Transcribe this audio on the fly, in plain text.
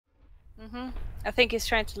I think he's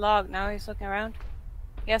trying to log now. He's looking around.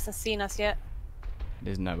 He hasn't seen us yet.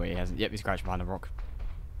 There's no way he hasn't. Yep, he's crouched behind a rock.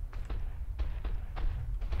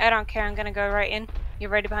 I don't care. I'm gonna go right in. You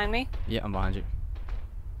ready behind me? Yeah, I'm behind you.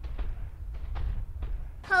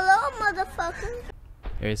 Hello, motherfucker.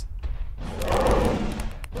 Here he is.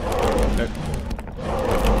 Go.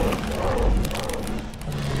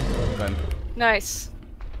 Got him. Nice.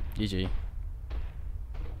 GG. You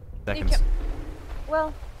Seconds. can,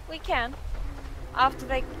 well, we can. After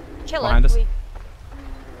they kill Behind it, us. we...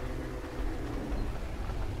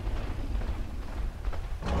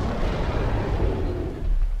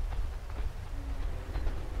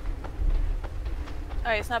 Oh,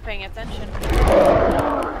 he's not paying attention.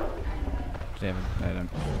 Damn it. No, don't.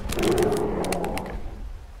 Okay.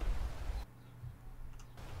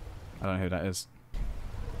 I don't know who that is.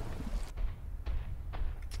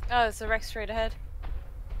 Oh, it's a Rex straight ahead.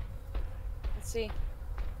 Let's see.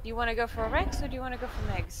 Do you want to go for a Rex or do you want to go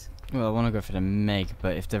for Megs? Well, I want to go for the Meg,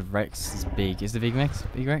 but if the Rex is big, is the big Rex?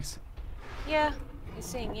 Big Rex? Yeah, he's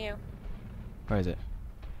seeing you. Where is it?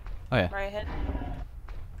 Oh yeah. Right ahead.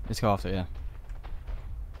 Let's go after it, yeah.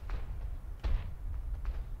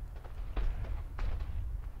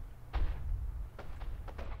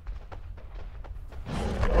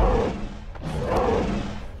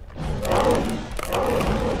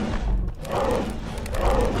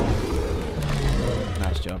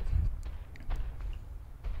 Nice job.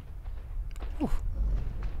 Ooh.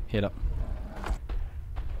 Hit up.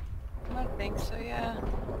 I think so, yeah.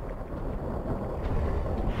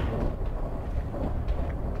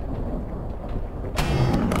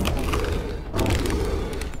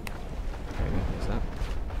 What's that?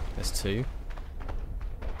 There's two.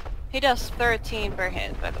 He does 13 per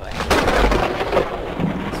hit, by the way.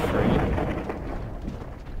 There's three.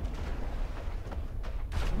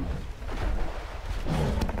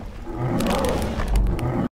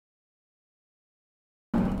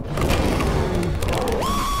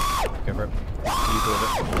 Go for it. You go with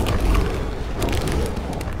it.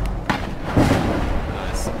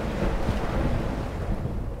 Nice.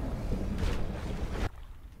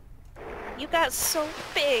 You got so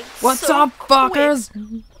big. What's so up, quick.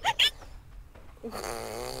 fuckers?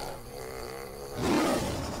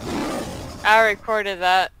 I recorded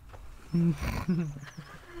that.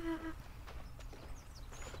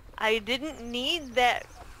 I didn't need that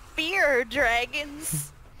fear,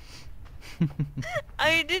 dragons.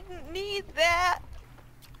 I didn't need that.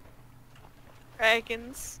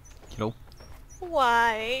 Dragons. Hello.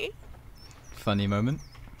 Why? Funny moment.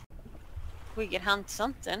 We can hunt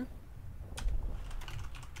something.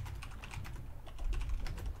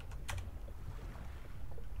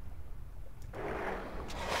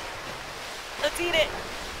 Let's eat it.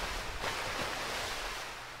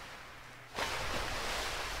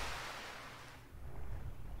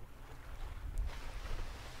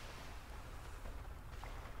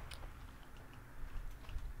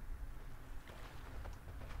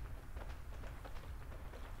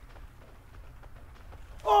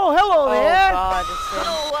 Oh, hello there. Oh god, it's him.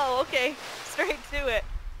 Oh, whoa, okay. Straight to it.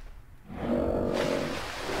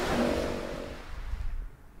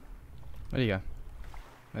 Where do you go?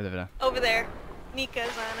 Where's over there? Over there. Nika's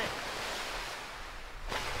on it.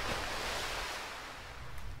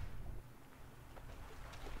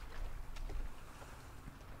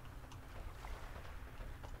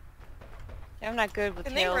 I'm not good with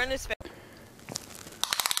Can tails. they run as fast?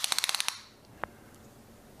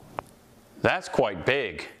 That's quite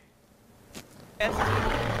big.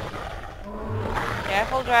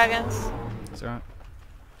 Careful, dragons. It's alright.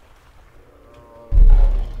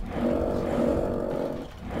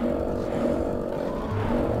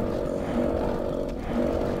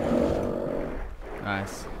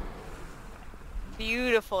 Nice.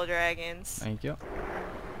 Beautiful dragons. Thank you.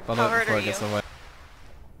 Follow How it hurt before are it gets you? away.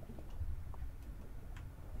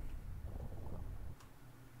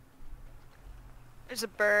 There's a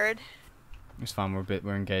bird. It's fine,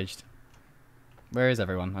 we're engaged. Where is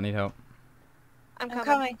everyone? I need help. I'm coming.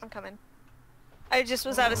 coming. I'm coming. I just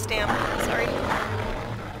was out of stamp. Sorry.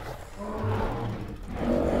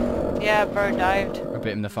 Yeah, bird dived. I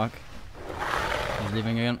bit him the fuck. He's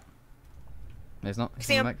leaving again. No, he's not. He's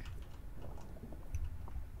See coming him.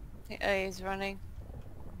 back. Yeah, he's running.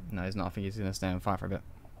 No, he's not. I think he's gonna stay and fight for a bit.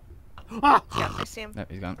 Yeah, I see him. Nope,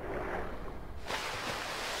 he's gone.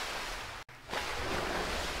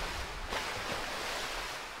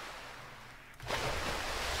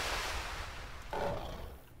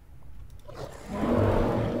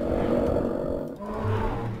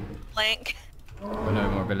 Blank. Got no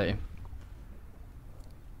more ability.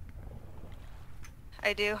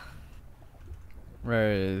 I do.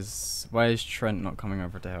 Why is Trent not coming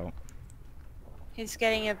over to help? He's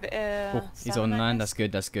getting a bit. Oh, he's on land. That's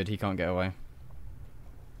good. That's good. He can't get away.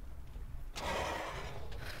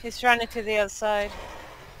 He's running to the other side.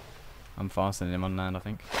 I'm fastening him on land, I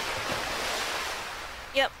think.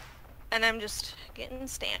 Yep. And I'm just getting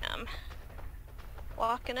stam.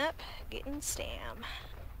 Walking up, getting stam.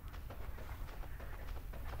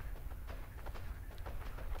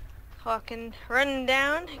 Walking, running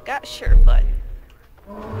down, got surefoot.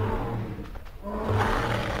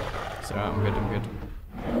 So I'm good. I'm good.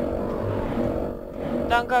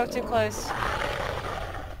 Don't go too close.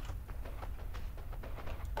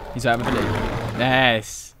 He's out of the lead.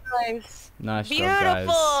 Nice. Nice. Nice job, guys.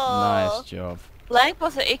 Beautiful. Nice job. Blank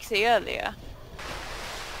was an Ixie earlier.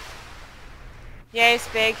 Yeah, he's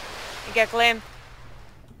big. You get glimpse.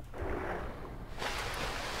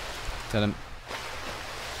 Tell him.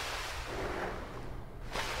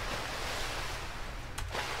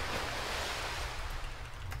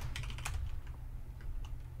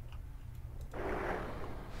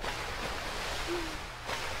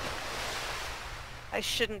 I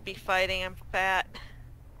shouldn't be fighting, I'm fat.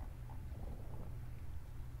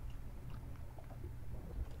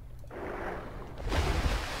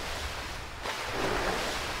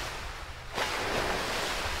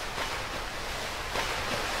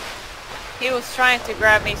 He was trying to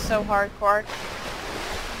grab me so hardcore.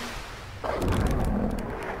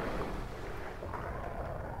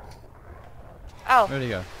 Oh, Where'd he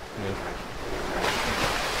go? Good.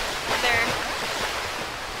 There.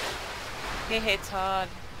 he hits hard.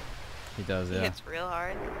 He does, He yeah. hits real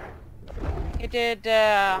hard. He did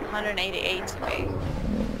 188 to me.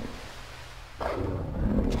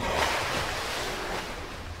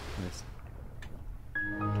 Yes.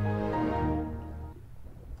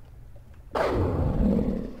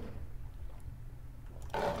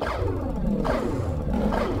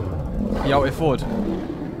 He out with Ford.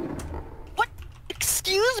 What?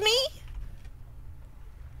 Excuse me?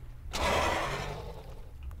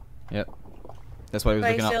 Yep. That's why he was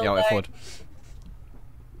But looking up. he's He out with still Ford.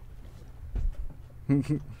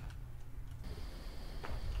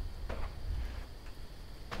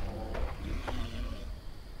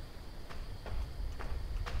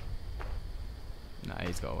 Nah,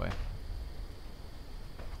 he's got away.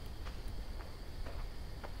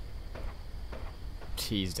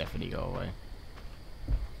 He's definitely got away.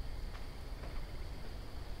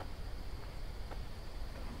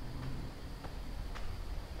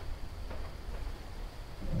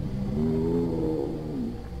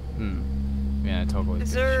 Yeah, toggle is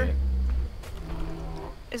Is big there- shit.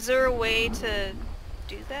 Is there a way to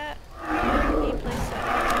do that? Gameplay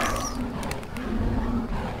settings.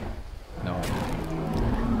 No.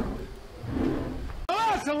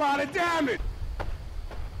 That's a lot of damage!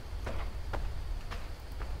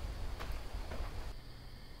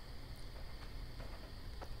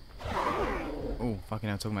 Oh, fucking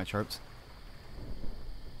hell, talking about tropes.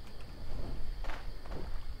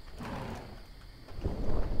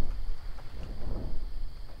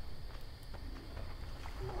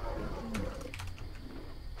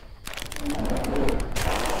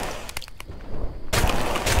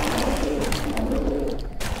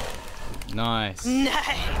 Nice.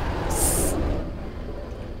 Nice!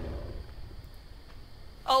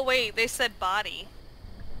 Oh wait, they said body.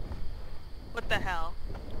 What the hell?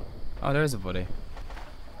 Oh, there is a body.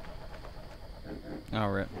 Oh,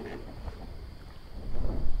 rip.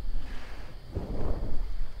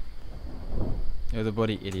 You're the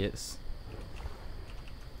body idiots.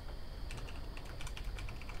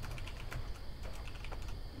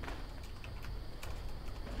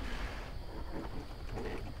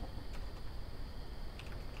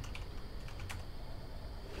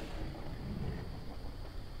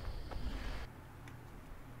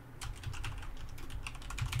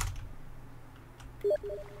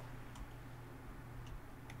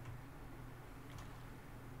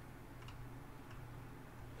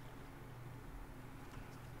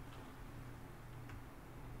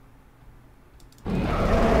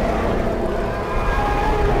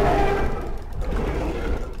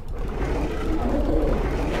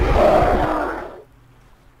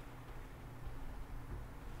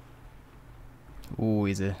 Ooh,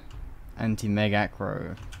 he's a anti-meg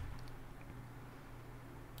acro.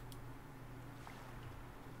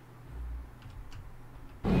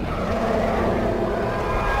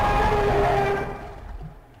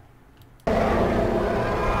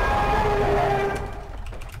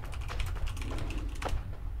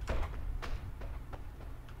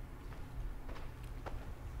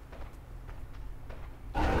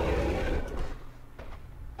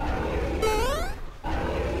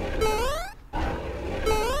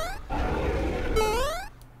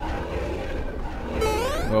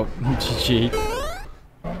 Well, GG.